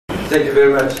Thank you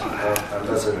very much,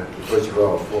 Ambassador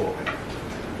Vershbow, for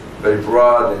very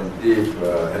broad and deep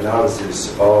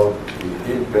analysis of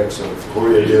the impacts of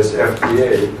Korea-US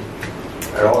FTA,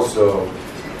 and also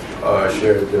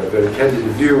shared a very candid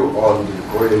view on the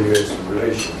Korea-US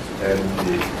relations and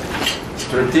the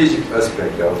strategic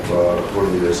aspect of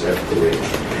Korea-US FTA.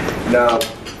 Now,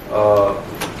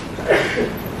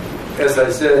 as I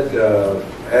said,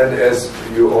 and as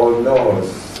you all know,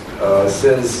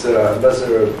 since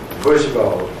Ambassador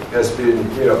Vershbow has been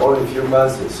here only a few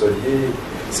months, so his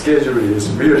schedule is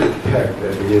really packed,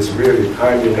 and he is really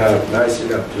kind enough, nice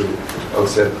enough to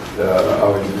accept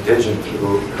our invitation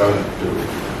to come to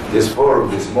this forum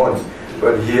this morning.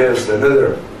 But he has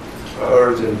another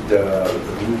urgent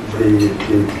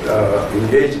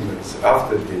engagements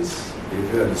after this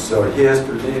event, so he has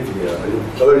to leave here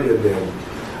earlier than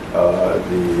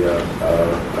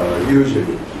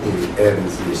usually he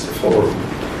ends this forum.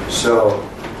 So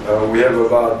we have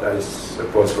about, I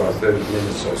suppose, about 30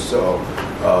 minutes or so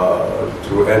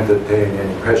to entertain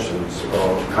any questions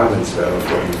or comments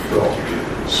from the floor.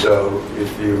 So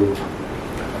if you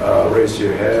raise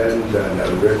your hand and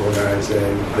I'll recognize,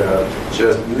 and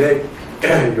just make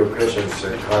your questions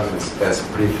and comments as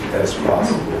brief as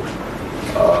possible.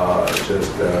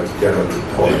 Just get on the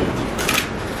point.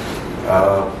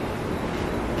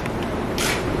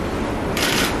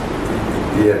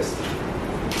 Yes.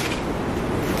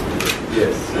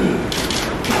 Yes.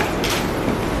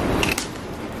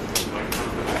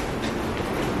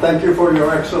 Thank you for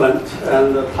your excellent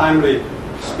and timely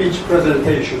speech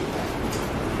presentation.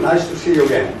 Nice to see you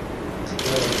again.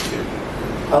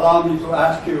 Allow me to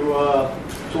ask you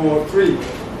 2 or 3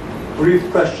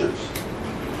 brief questions.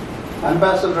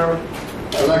 Ambassador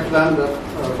Alexander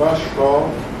Vershbow,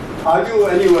 are you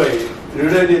anyway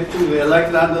related to the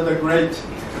Alexander the Great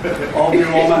of the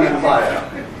Roman Empire?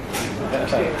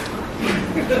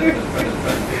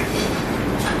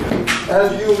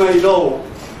 As you may know,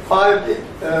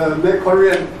 5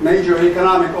 Korean major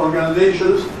economic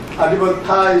organizations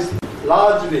advertised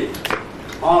largely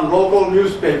on local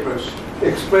newspapers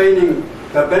explaining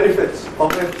the benefits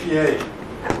of FTA,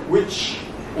 which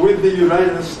with the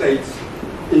United States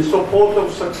in support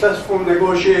of successful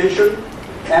negotiation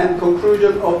and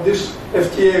conclusion of this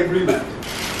FTA agreement.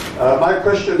 My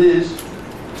question is,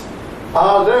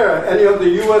 are there any of the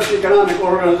U.S. economic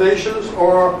organizations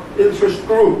or interest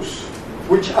groups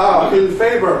which are in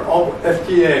favor of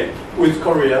FTA with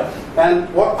Korea,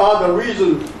 and what are the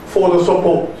reasons for the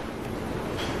support?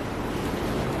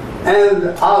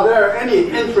 And are there any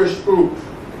interest groups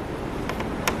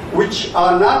which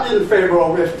are not in favor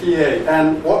of FTA,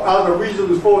 and what are the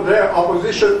reasons for their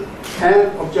opposition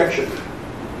and objection?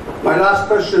 My last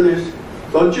question is,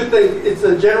 don't you think it's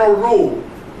a general rule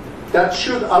that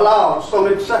should allow some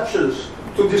exceptions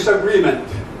to this agreement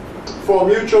for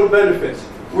mutual benefits,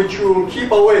 which will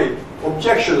keep away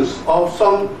objections of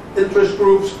some interest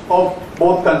groups of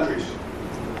both countries?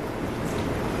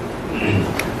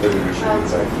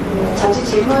 잠시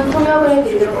질문 통역을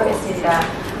해드리도록 하겠습니다.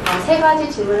 3가지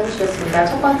질문을 주셨습니다.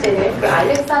 첫 번째는 그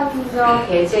알렉산더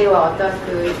게제와 어떤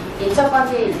그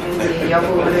인척관계에 있는지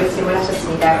여부를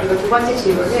질문하셨습니다. 그리고 두 번째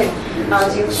질문은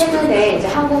지금 최근에 이제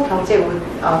한국 경제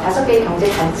 5개의 경제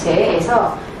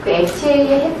단체에서 그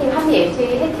FTA의 혜택, 한미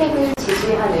FTA의 혜택을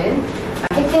지지하는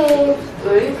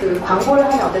혜택을 그 광고를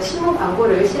하는 어떤 신문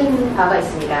광고를 실은 바가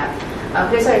있습니다.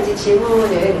 그래서 이제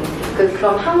질문은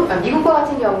그럼 미국과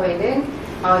같은 경우에는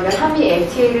이런 한미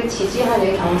FTA를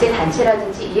지지하는 경제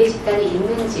단체라든지 이해 집단이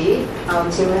있는지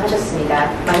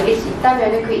질문하셨습니다. 만약에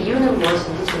있다면 그 이유는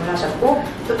무엇인지 질문하셨고,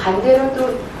 또 반대로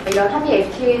또 이런 한미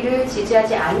FTA를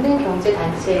지지하지 않는 경제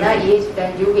단체나 이해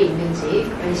집단이 미국에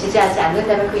있는지, 지지하지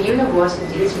않는다면 그 이유는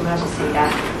무엇인지를 질문하셨습니다.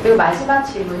 그리고 마지막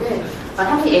질문은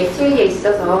한미 FTA에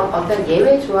있어서 어떤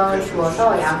예외 조항을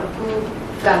주어서 양국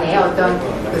간의 어떤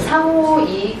그 상호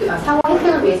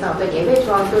혜택을 위해서 어떤 예외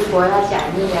조항도 두어야 하지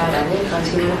않느냐라는 그런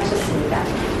질문을 하셨습니다.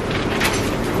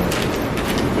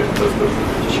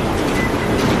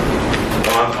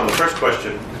 On the first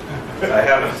question, I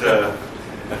haven't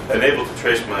been able to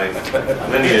trace my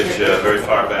lineage very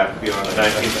far back beyond the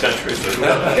 19th century. So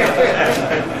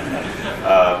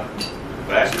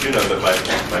but I actually do know that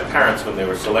my parents, when they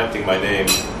were selecting my name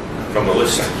from the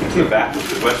list in the back of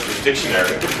the Webster's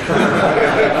Dictionary,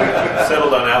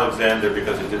 settled on Alexander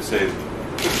because it did say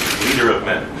leader of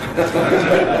men.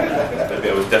 Maybe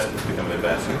I was destined to become an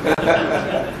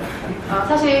ambassador.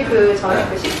 사실 저는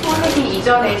 19세기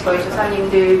이전에 저희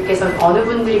조상님들께서 어느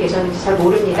분들이 계셨는지 잘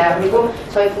모릅니다. 그리고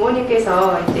저희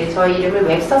부모님께서 이제 저희 이름을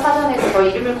웹스터 사전에서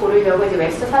저희 이름을 고르려고 이제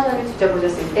웹스터 사전을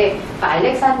뒤져보셨을 때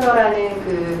알렉산더라는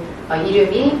그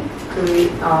이름이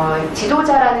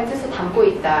지도자라는 뜻을 담고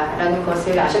있다라는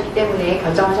것을 아셨기 때문에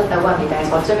결정하셨다고 합니다.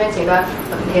 그래서 어쩌면 제가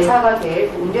대사가 될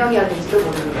운명이었는지도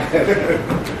모릅니다.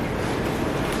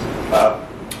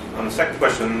 On the second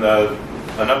question,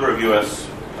 a number of U.S.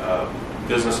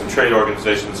 Business and trade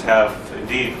organizations have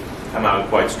indeed come out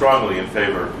quite strongly in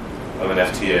favor of an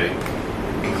FTA,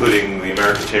 including the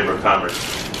American Chamber of Commerce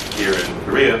here in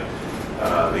Korea,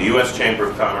 the U.S. Chamber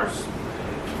of Commerce,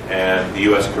 and the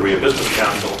U.S. Korea Business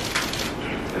Council,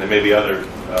 and there may be other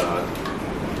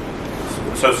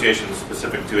associations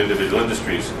specific to individual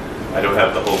industries. I don't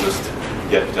have the whole list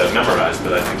yet memorized,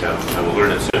 but I think I will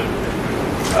learn it soon.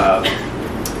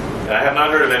 And I have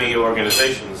not heard of any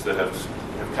organizations that have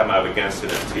come out against an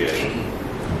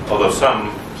FTA, although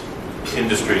some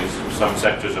industries, some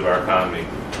sectors of our economy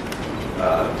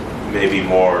may be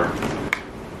more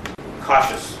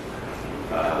cautious,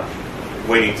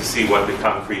 waiting to see what the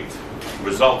concrete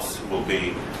results will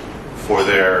be for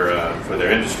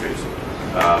their industries.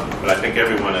 But I think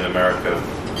everyone in America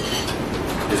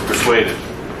is persuaded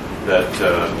that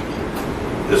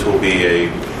this will be a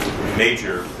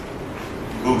major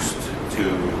boost to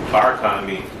our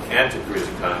economy and to Korea's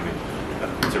economy.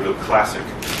 It's a real classic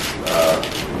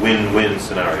win-win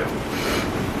scenario.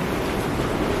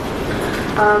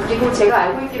 그리고 제가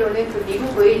알고 있기로는 그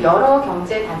미국의 여러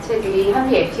경제 단체들이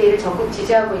한미 FTA를 적극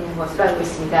지지하고 있는 것으로 알고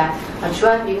있습니다.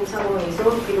 주한 미국 상공회의소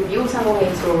그리고 미국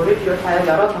상공회의소를 비롯하여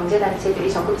여러 경제 단체들이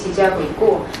적극 지지하고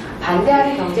있고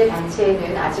반대하는 경제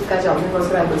단체는 아직까지 없는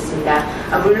것으로 알고 있습니다.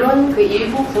 물론 그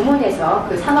일부 부문에서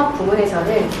그 산업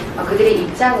부문에서는 그들의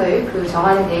입장을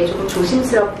정하는 데 조금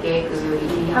조심스럽게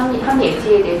이 한미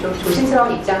FTA에 대해 좀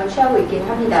조심스러운 입장을 취하고 있기는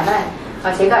합니다만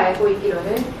제가 알고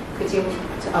있기로는 지금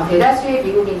대다수의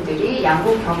미국인들이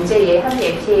양국 경제에 한미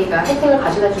FTA가 혜택을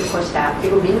가져다 줄 것이다.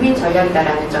 그리고 윈윈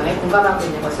전략이다라는 점에 공감하고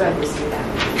있는 것으로 알고 있습니다.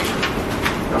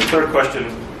 Third question.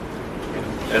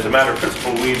 As a matter of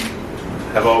principle, we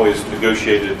have always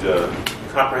negotiated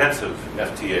comprehensive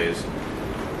FTAs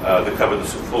that cover the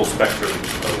full spectrum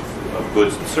of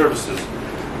goods and services.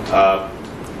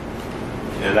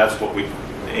 And that's what we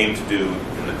aim to do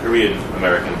in the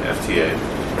Korean-American FTA.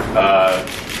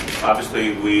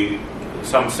 Obviously,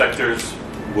 some sectors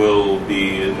will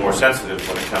be more sensitive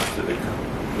when it comes to the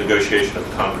negotiation of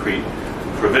concrete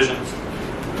provisions,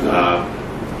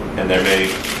 and there may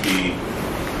be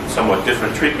somewhat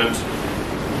different treatment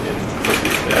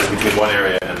as between one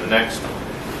area and the next.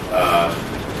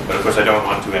 But of course, I don't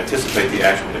want to anticipate the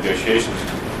actual negotiations,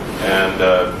 and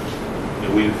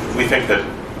we think that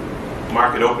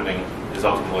market opening is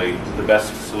ultimately the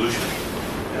best solution,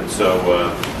 and so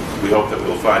we hope that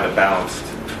we'll find a balanced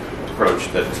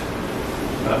approach that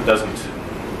doesn't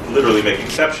literally make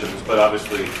exceptions, but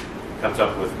obviously comes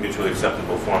up with mutually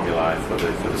acceptable formulae for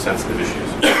the sensitive issues.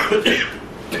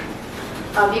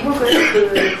 미국은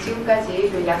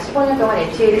지금까지 약 15년 동안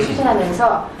FTA를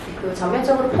추진하면서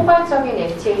전면적으로 포괄적인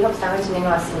FTA 협상을 진행해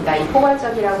왔습니다. 이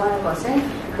포괄적이라고 하는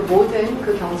것은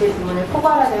모든 경제 부문을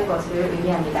포괄하는 것을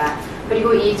의미합니다.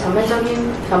 그리고 이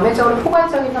전면적으로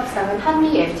포괄적인 협상은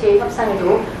한미 FTA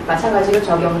협상에도 마찬가지로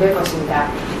적용될 것입니다.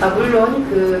 물론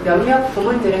몇몇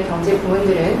부문들은 경제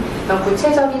부문들은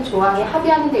구체적인 조항에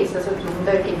합의하는 데 있어서 조금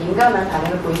더 이렇게 민감한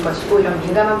반응을 보일 것이고 이런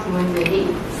민감한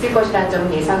부문들이 있을 것이라는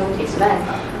점은 예상은 되지만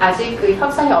아직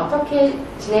협상이 어떻게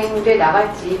진행돼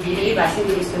나갈지 미리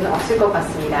말씀드릴 수는 없을 것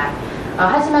같습니다.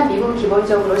 하지만 미국은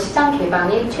기본적으로 시장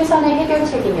개방이 최선의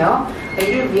해결책이며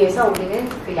이를 위해서 우리는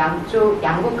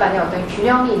양국 간의 어떤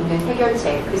균형이 있는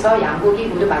해결책, 그래서 양국이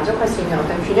모두 만족할 수 있는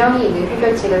어떤 균형이 있는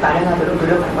해결책을 마련하도록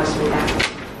노력할 것입니다.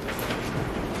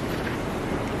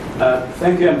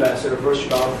 Thank you, Ambassador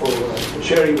Vershbow, for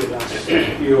sharing with us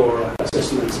your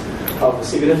assessments of the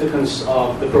significance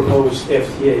of the proposed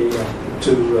FTA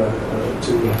to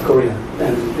Korea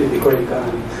and the Korean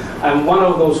economy. I'm one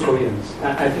of those Koreans.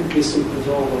 I think this includes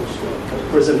all those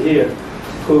present here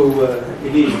who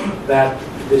believe that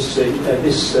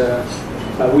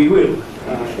we will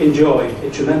enjoy a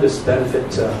tremendous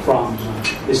benefit from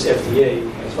this FTA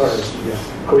as far as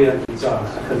Koreans are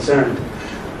concerned.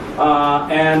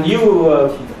 And you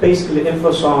basically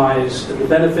emphasize the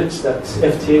benefits that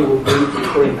FTA will bring to the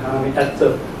Korean economy at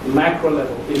the macro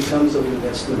level in terms of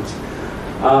investment.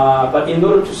 But in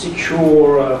order to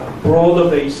secure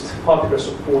broader-based popular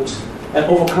support and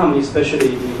overcome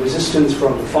especially the resistance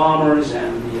from the farmers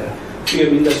and the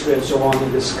film industry and so on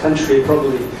in this country,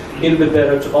 probably it would be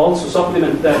better to also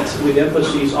supplement that with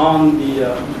emphasis on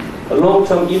the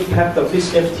long-term impact of this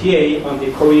FTA on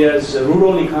the Korea's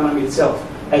rural economy itself,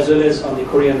 as well as on the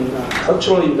Korean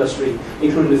cultural industry,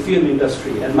 including the film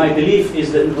industry. And my belief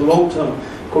is that in the long term,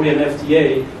 Korean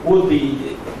FTA will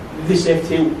be this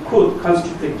FTA could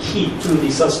constitute the key to the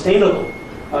sustainable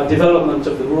development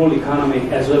of the rural economy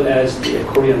as well as the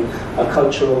Korean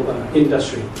cultural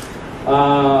industry.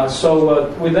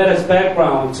 With that as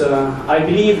background, I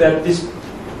believe that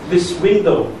this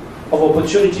window of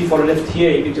opportunity for an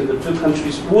FTA between the two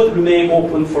countries would remain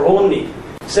open for only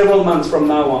several months from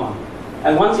now on.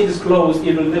 And once it is closed,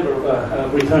 it will never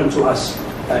return to us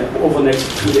over the next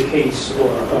 2 decades or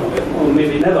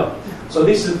maybe never. So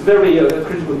this is a very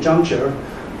critical juncture.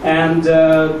 And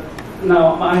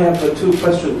now I have 2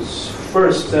 questions.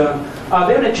 First, are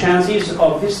there any chances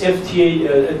of this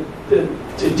FTA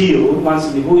deal,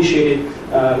 once negotiated,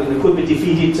 could be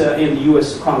defeated in the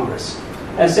U.S. Congress?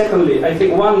 And secondly, I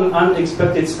think one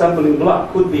unexpected stumbling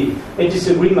block could be a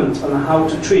disagreement on how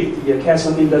to treat the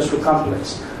Kaesong Industrial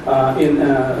Complex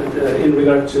in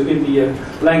regard to the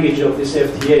language of this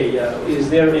FTA. Is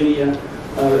there any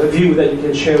view that you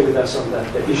can share with us on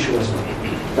that issue as well?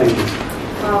 Thank you.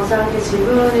 우선 그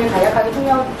질문을 간략하게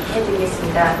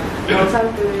통역해드리겠습니다.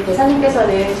 우선 그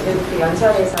대사님께서는 지금 그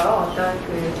연설에서 어떤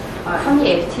그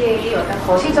한미 FTA의 어떤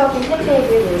거시적인 혜택에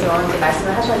대해서 이제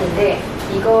말씀을 하셨는데,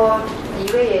 이거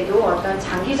이외에도 어떤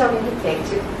장기적인 혜택,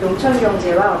 즉 농촌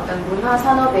경제와 어떤 문화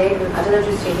산업에 그 가져다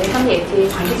줄 수 있는 한미 FTA의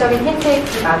장기적인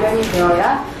혜택이 마련이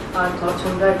되어야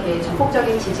좀 더 이렇게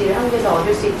전폭적인 지지를 한국에서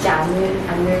얻을 수 있지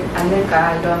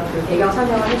않을까, 이런 그 배경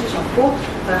설명을 해주셨고,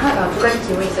 2가지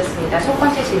질문이 있었습니다. 첫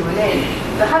번째 질문은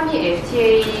그 한미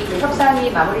FTA 그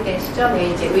협상이 마무리된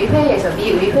시점에 이제 의회에서, 미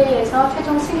의회에서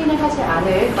최종 승인을 하지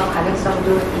않을 그런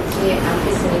가능성도 있지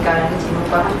않겠습니까라는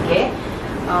질문과 함께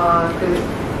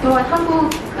또한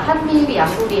한미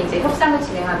양국이 이제 협상을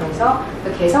진행하면서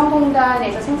그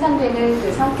개성공단에서 생산되는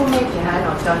그 상품에 대한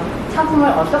어떤 상품을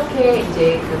어떻게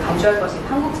이제 그 간주할 것인지,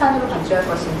 한국산으로 간주할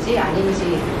것인지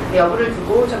아닌지 여부를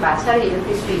두고 좀 마찰을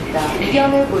일으킬 수 있다,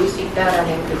 이견을 보일 수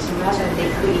있다라는 그 질문을 하셨는데,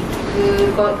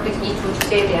 이 두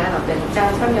주제에 대한 어떤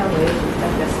입장 설명을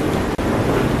부탁드렸습니다.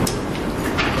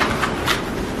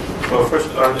 Well,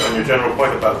 first on your general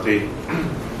point about the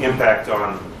impact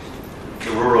on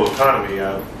the rural economy,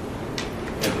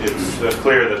 it's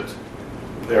clear that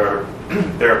there are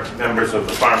members of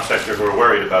the farm sector who are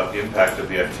worried about the impact of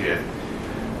the FTA,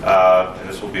 and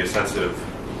this will be a sensitive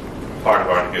part of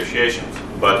our negotiations.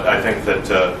 But I think that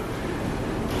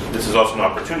this is also an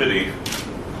opportunity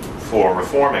for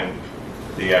reforming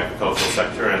the agricultural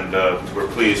sector, and we're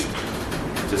pleased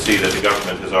to see that the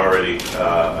government has already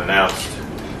announced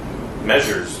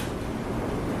measures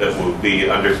that will be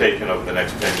undertaken over the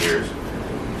next 10 years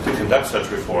to conduct such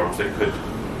reforms that could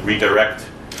redirect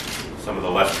some of the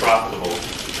less profitable,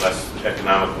 less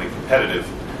economically competitive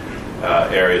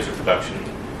areas of production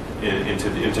into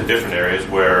different areas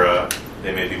where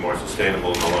they may be more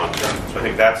sustainable in the long term. So I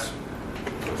think that's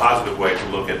a positive way to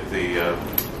look at the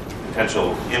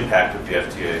potential impact of the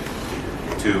FTA,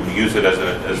 to use it as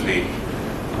the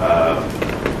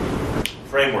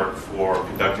framework for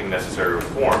conducting necessary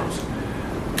reforms,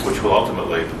 which will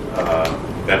ultimately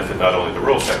benefit not only the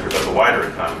rural sector but the wider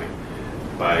economy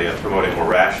by promoting more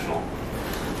rational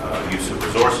use of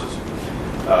resources.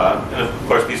 And of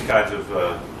course, these kinds of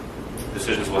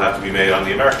decisions will have to be made on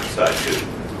the American side too.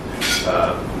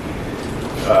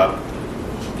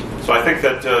 So I think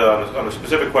that on the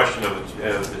specific question of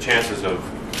the chances of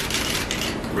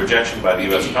rejection by the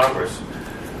U.S. Congress,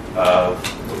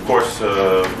 of course,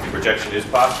 rejection is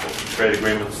possible. Trade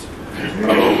agreements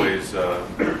are always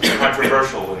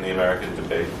controversial in the American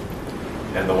debate,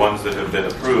 and the ones that have been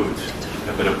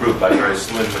approved by very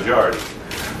slim majorities.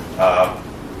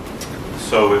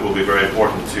 So it will be very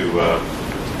important to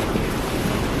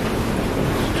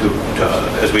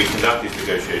as we conduct these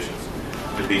negotiations,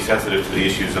 to be sensitive to the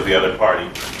issues of the other party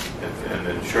and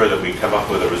ensure that we come up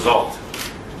with a result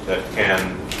that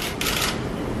can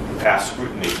pass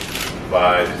scrutiny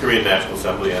by the Korean National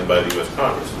Assembly and by the U.S.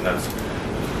 Congress, and that's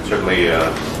certainly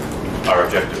our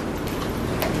objective.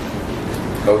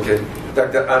 Okay,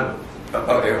 Dr. An.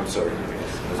 I'm sorry.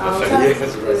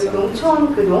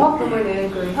 농촌 농업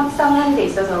부문은 협상하는 데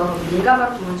있어서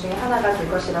민감한 부문 중에 하나가 될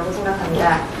것이라고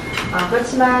생각합니다.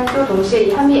 그렇지만 또 동시에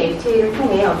이 한미 FTA를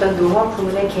통해 어떤 농업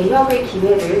부문의 개혁의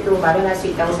기회를 또 마련할 수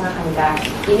있다고 생각합니다.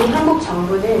 이미 한국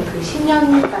정부는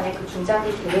 10년간의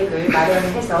중장기 계획을 마련을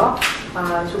해서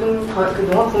조금 더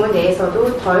농업 부문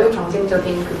내에서도 덜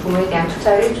경쟁적인 부문에 대한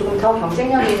투자를 조금 더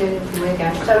경쟁력 있는 부문에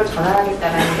대한 투자로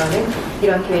전환하겠다라는 것은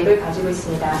이런 계획을 가지고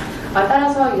있습니다.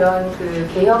 따라서 이런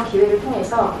개혁 기회를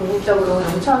통해서 궁극적으로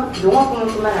농업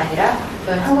부문뿐만 아니라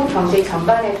한국 경제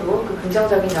전반에도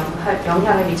긍정적인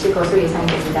영향을 미칠 것으로 예상이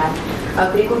됩니다.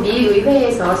 그리고 미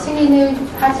의회에서 승인을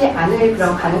하지 않을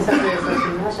그런 가능성에 대해서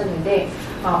질문하셨는데,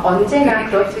 언제나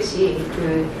그렇듯이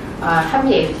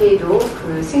한미 FTA도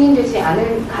그 승인되지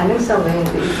않을 가능성은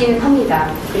있기는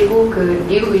합니다. 그리고 그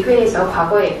미국 의회에서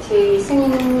과거의 FTA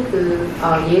승인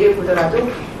예를 보더라도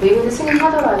미국에서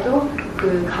승인하더라도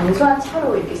그 간소한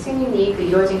차로 이렇게 승인이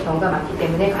이루어진 경우가 많기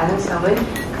때문에 가능성은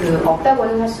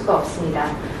없다고는 할 수가 없습니다.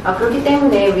 그렇기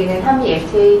때문에 우리는 한미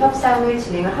FTA 협상을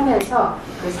진행을 하면서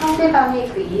그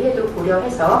상대방의 그 이해도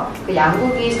고려해서 그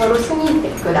양국이 서로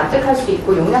납득할 수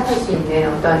있고 용납할 수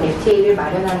있는 어떤 FTA를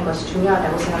마련하는 것이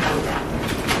중요하다고 생각합니다.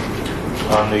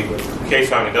 On the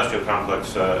Kaesong Industrial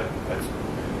Complex, I'd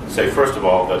say first of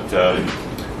all that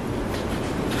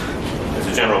as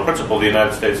a general principle, the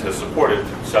United States has supported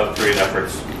South Korean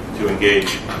efforts to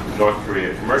engage North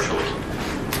Korea commercially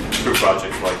through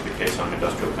projects like the Kaesong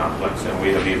Industrial Complex, and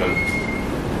we have even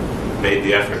made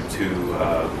the effort to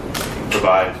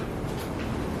provide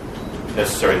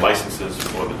necessary licenses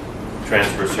for the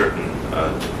transfer of certain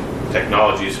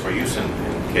technologies for use in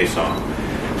Kaesong.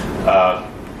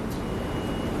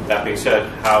 That being said,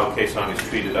 how Kaesong is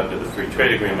treated under the Free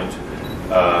Trade Agreement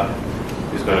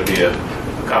is going to be a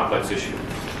complex issue.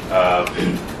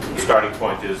 The starting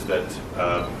point is that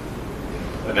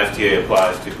an FTA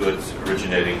applies to goods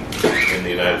originating in the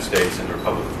United States and the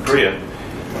Republic of Korea.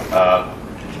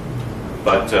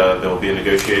 But there will be a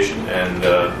negotiation, and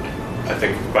I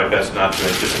think it's probably best not to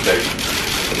anticipate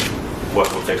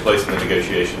what will take place in the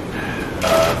negotiation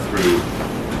through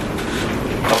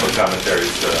public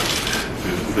commentaries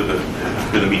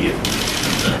through the media.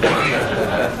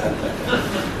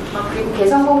 그리고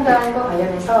개성공단과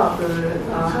관련해서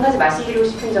한 가지 말씀드리고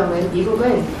싶은 점은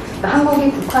미국은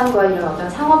한국이 북한과 이런 어떤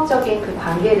상업적인 그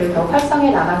관계를 더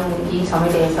활성해 나가는 이 점에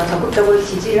대해서 적극적으로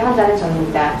지지를 한다는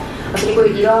점입니다. 그리고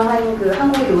이러한 그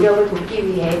한국의 노력을 돕기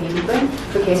위해 미국은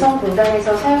그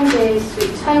개성공단에서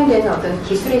사용되는 어떤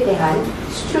기술에 대한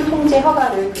수출 통제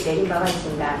허가를 내린 바가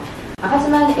있습니다.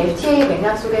 하지만 FTA의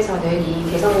맥락 속에서는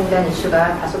이 개성공단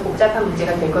이슈가 다소 복잡한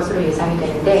문제가 될 것으로 예상이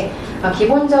되는데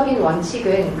기본적인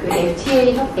원칙은 그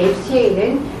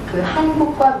FTA는 그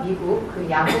한국과 미국 그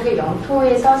양국의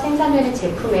영토에서 생산되는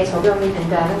제품에 적용이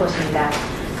된다는 것입니다.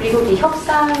 그리고 이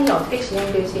협상이 어떻게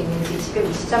진행될 수 있는지 지금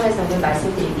이 시점에서는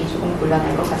말씀드리기 조금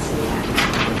곤란할 것 같습니다.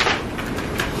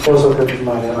 Also,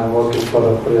 I'm working for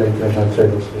the Korea International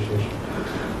Trade Association.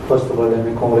 First of all, let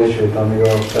me congratulate on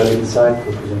your very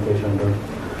insightful presentation on the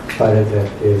bilateral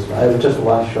FTAs. I have just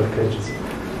one short question.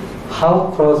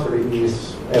 How closely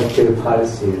is FTA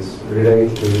policies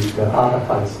related to the other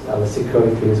policies, other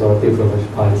securities or diplomacy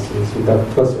policies in the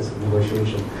process of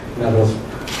negotiation? In other words,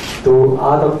 do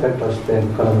other factors than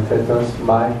economic factors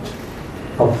might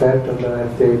affect the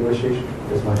FTA negotiation?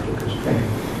 That's my question. Thank you.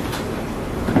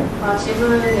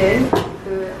 질문은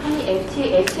한미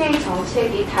FTA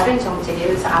정책이 다른 정책,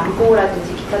 예를 들어서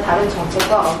안보라든지 기타 다른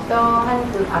정책과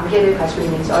어떠한 그 관계를 가지고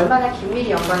있는지, 얼마나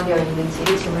긴밀히 연관되어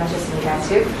있는지를 질문하셨습니다.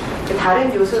 즉, 그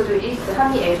다른 요소들이 그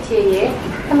한미 FTA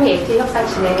협상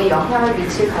진행에 영향을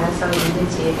미칠 가능성이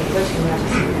있는지에 대해서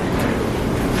질문하셨습니다.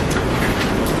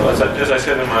 As I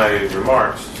said in my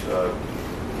remarks,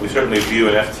 we certainly view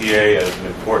an FTA as an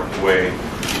important way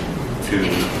to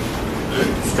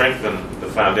strengthen the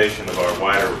foundation of our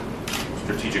wider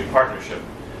strategic partnership,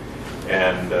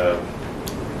 and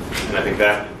I think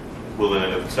that will in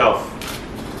and of itself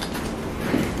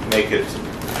make it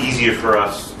easier for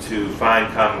us to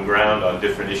find common ground on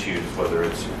different issues, whether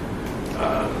it's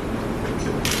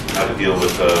how to deal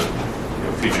with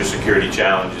future security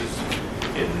challenges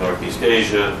in Northeast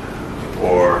Asia,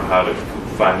 or how to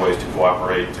find ways to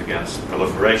cooperate against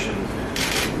proliferation.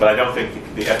 But I don't think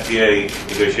the FTA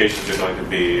negotiations are going to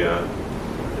be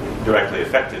directly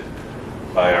affected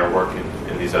by our work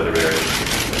in these other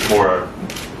areas. More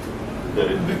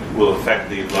that it will affect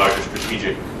the larger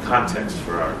strategic context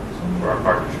for our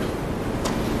partnership.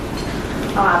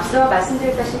 앞서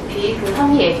말씀드렸다시피 그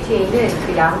한미 FTA는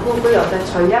그 양국의 어떤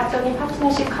전략적인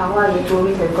파트너십 강화에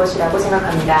도움이 될 것이라고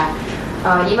생각합니다.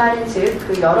 이 말은 즉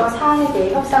그 여러 사안에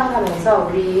대해 협상을 하면서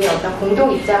우리의 어떤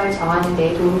공동 입장을 정하는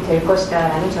데 도움이 될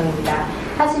것이다라는 점입니다.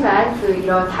 하지만 그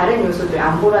이런 다른 요소들,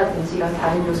 안보라든지 이런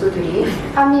다른 요소들이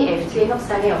한미 FTA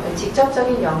협상에 어떤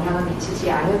직접적인 영향을 미치지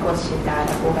않을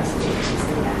것이다라고 말씀드리고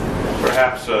싶습니다.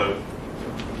 Perhaps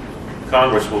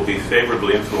Congress will be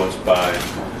favorably influenced by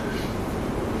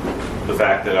the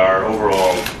fact that our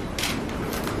overall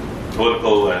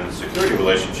political and security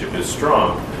relationship is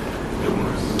strong.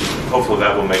 Hopefully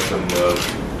that will make them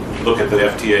look at the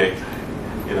FTA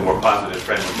in a more positive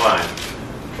frame of mind.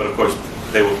 But of course,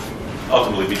 they will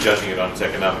ultimately be judging it on its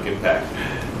economic impact,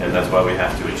 and that's why we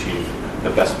have to achieve the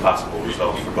best possible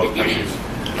results for both countries,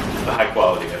 the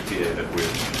high-quality FTA that we're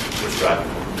striving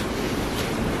for.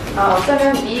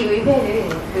 어쩌면 미 의회는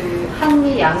그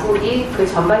한미 양국이 그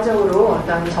전반적으로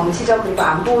어떤 정치적 그리고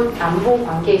안보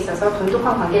관계에 있어서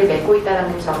돈독한 관계를 맺고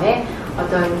있다는 점에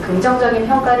어떤 긍정적인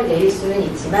평가를 내릴 수는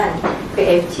있지만 그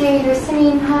FTA를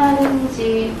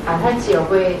승인하는지 안 할지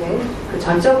여부에는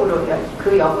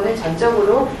그 여부는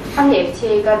전적으로 한미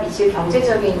FTA가 미칠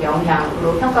경제적인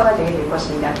영향으로 평가가 되게 될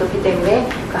것입니다. 그렇기 때문에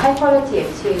그 하이퀄리티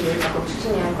FTA를 적극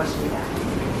추진해야 할 것입니다.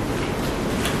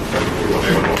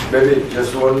 Maybe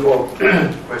just one more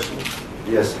question.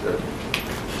 Yes.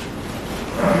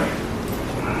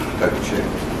 Dr. Chair.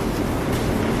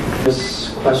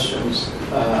 Just questions.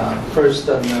 First,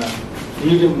 on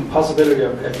medium possibility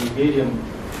of having medium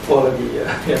quality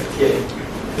FTA.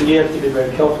 You have to be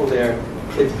very careful there.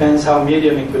 It depends how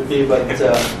medium it could be, but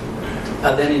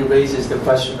then it raises the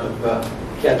question of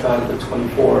GATT Article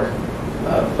 24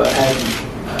 of having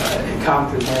a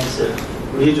comprehensive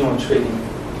regional trading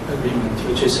agreement,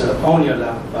 which is only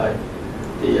allowed by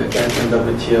the GATT and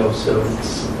WTO. So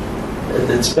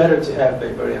it's better to have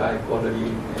a very high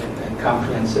quality and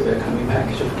comprehensive economic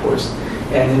package, of course.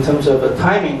 And in terms of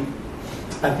timing,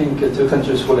 I think the two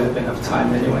countries will have enough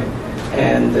time anyway.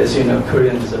 And as you know,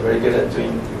 Koreans are very good at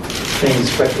doing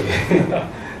things quickly.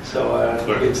 So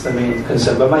it's the main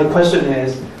concern. But my question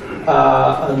is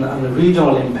on the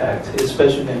regional impact,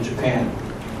 especially in Japan.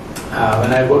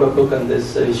 When I wrote a book on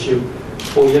this issue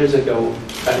 4 years ago,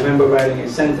 I remember writing a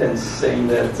sentence saying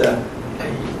that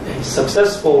a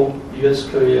successful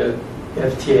U.S.-Korea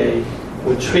FTA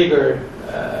would trigger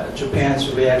Japan's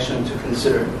reaction to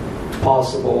consider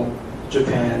possible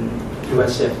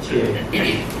Japan-U.S. FTA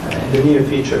in the near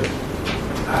future,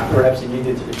 perhaps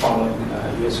immediately following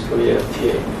U.S.-Korea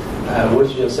FTA. What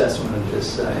is your assessment of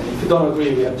this? And if you don't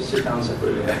agree, we have to sit down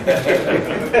separately.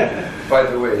 By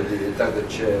the way, the Dr.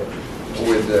 Chair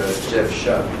with Jeff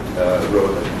Schaap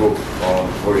wrote a book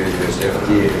on Korea-U.S.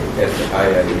 FTA at the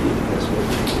IIE as well.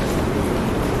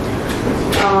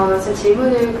 그래서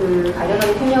질문을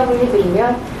관련하게 통역을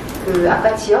해드리면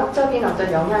아까 지역적인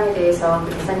어떤 영향에 대해서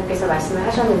기사님께서 말씀을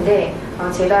하셨는데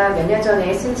제가 몇 년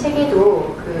전에 쓴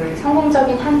책에도 그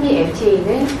성공적인 한미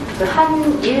FTA는 그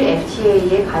한일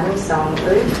FTA의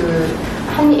가능성을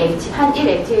한일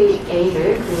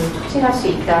FTA를 촉진할 수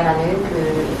있다라는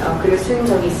글을 쓴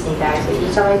적이 있습니다. 그래서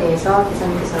이 점에 대해서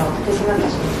기사님께서는 어떻게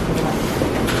생각하시는지 궁금합니다.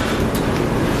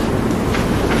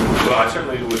 Well, I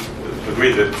certainly would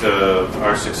agree that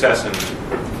our success in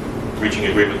reaching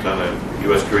agreement on a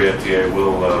U.S.-Korea FTA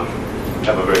will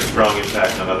have a very strong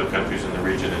impact on other countries in the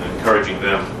region and encouraging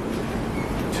them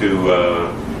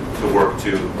to work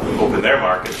to open their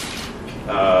markets,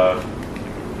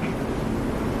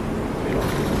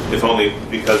 if only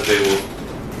because they will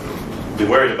be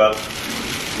worried about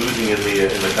losing in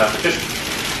the competition.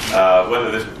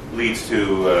 Whether this leads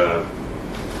to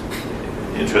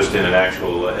interest in an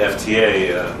actual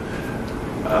FTA,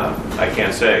 I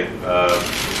can't say.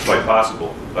 It's quite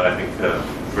possible, but I think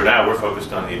for now we're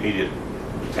focused on the immediate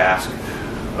task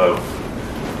of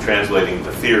translating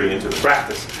the theory into the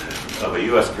practice of a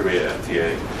U.S.-Korea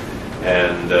FTA.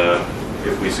 And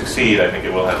if we succeed, I think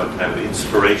it will have a kind of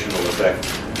inspirational effect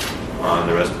on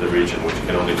the rest of the region, which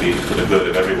can only be to the good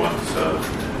of everyone's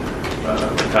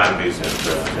economies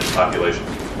and populations.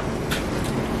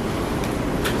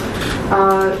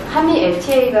 한미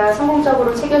FTA가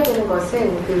성공적으로 체결되는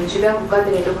것은 그 주변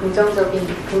국가들에도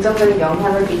긍정적인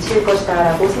영향을 미칠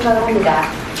것이다라고 생각을 합니다.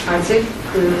 즉,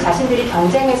 그 자신들이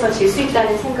경쟁에서 질 수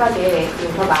있다는 생각에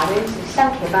더 많은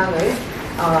시장 개방을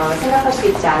생각할 수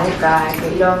있지 않을까,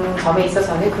 이런 점에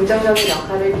있어서는 긍정적인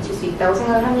역할을 미칠 수 있다고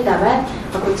생각을 합니다만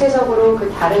구체적으로 그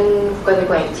다른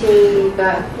국가들과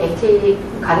FTA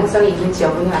가능성이 있는지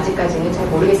여부는 아직까지는 잘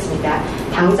모르겠습니다.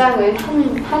 당장은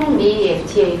한미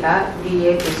FTA가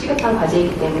우리의 그 시급한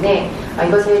과제이기 때문에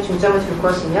이것에 중점을 둘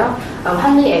것이며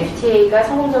한미 FTA가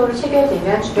성공적으로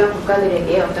체결되면 주변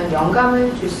국가들에게 어떤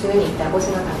영감을 줄 수는 있다고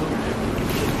생각합니다.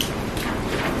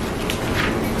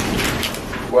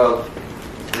 Well,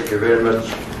 thank you very much.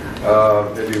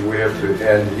 Maybe we have to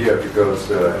end here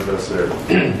because Ambassador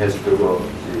has to go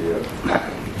to the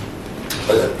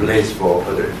other place for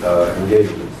other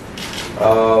engagements.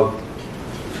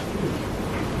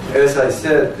 As I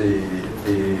said,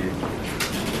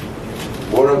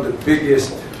 one of the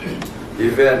biggest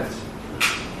events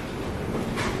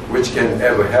which can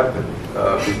ever happen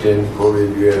between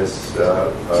Korea-U.S.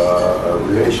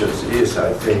 relations is,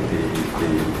 I think,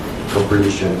 the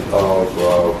completion of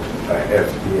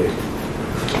FTA.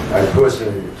 I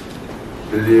personally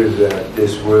believe that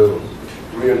this will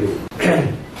really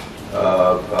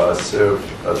serve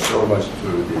so much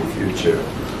to the future.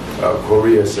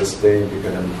 Korea's sustained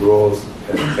economic growth,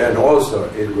 and also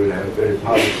it will have very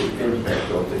positive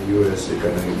impact on the U.S.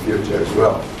 economic future as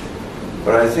well.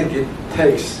 But I think it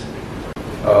takes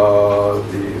the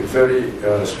very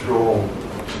strong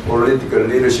political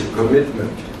leadership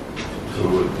commitment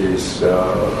to this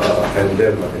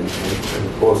endeavor in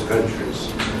both countries.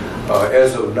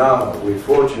 As of now, we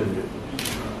fortunately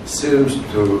seems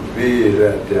to be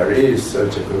that there is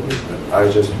such a commitment.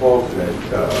 I just hope that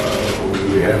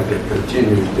we have the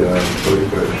continued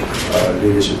political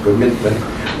leadership commitment.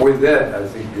 With that, I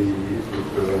think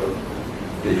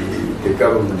the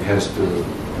government has to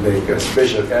make a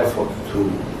special effort to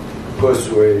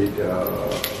persuade the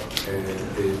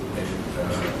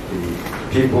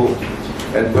people,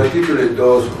 and particularly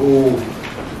those who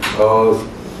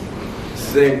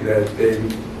think that they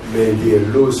may be a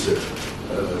loser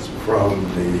from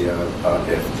the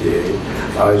FTA.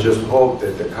 I just hope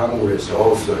that the Congress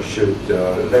also should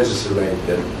legislate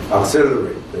and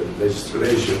accelerate the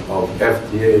legislation of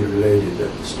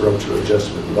FTA-related structural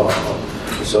adjustment law,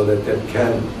 so that that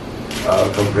can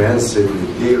comprehensively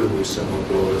deal with some of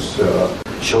those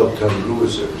short-term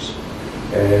losers.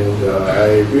 And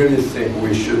I really think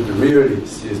we should really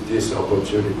seize this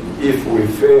opportunity. If we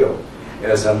fail,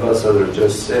 as Ambassador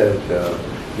just said,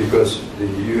 because the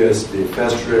U.S. the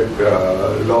fast track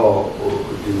law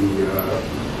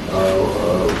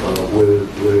will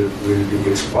be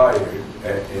expired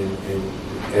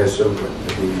as of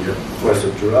the 1st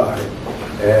of July,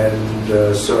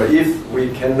 and so if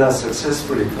we cannot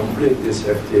successfully complete this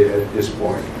FTA at this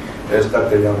point, as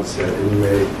Dr. Young said, it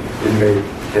may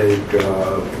take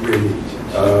really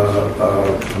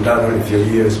not only a few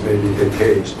years, maybe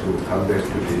decades to come back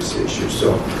to this issue.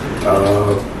 So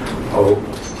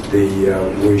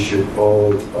we should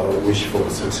all wish for a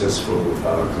successful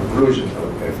conclusion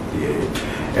of FTA.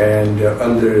 And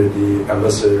under the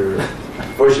Ambassador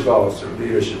Vershbow's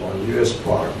leadership on U.S.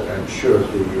 part, I'm sure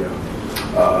the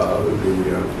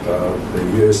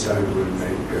U.S. side will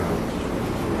make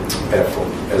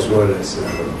effort as well as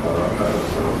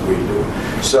we do.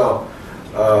 So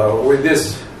with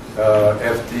this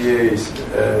FTA's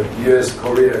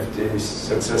U.S.-Korea FTA's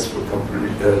successful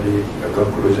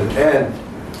conclusion, and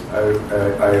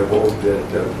I hope that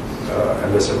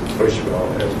Ambassador Vershbow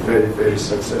has very, very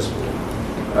successful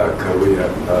career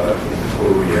in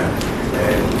Korea,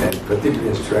 and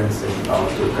particularly strengthen our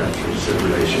two countries'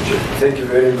 relationship. Thank you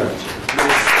very much.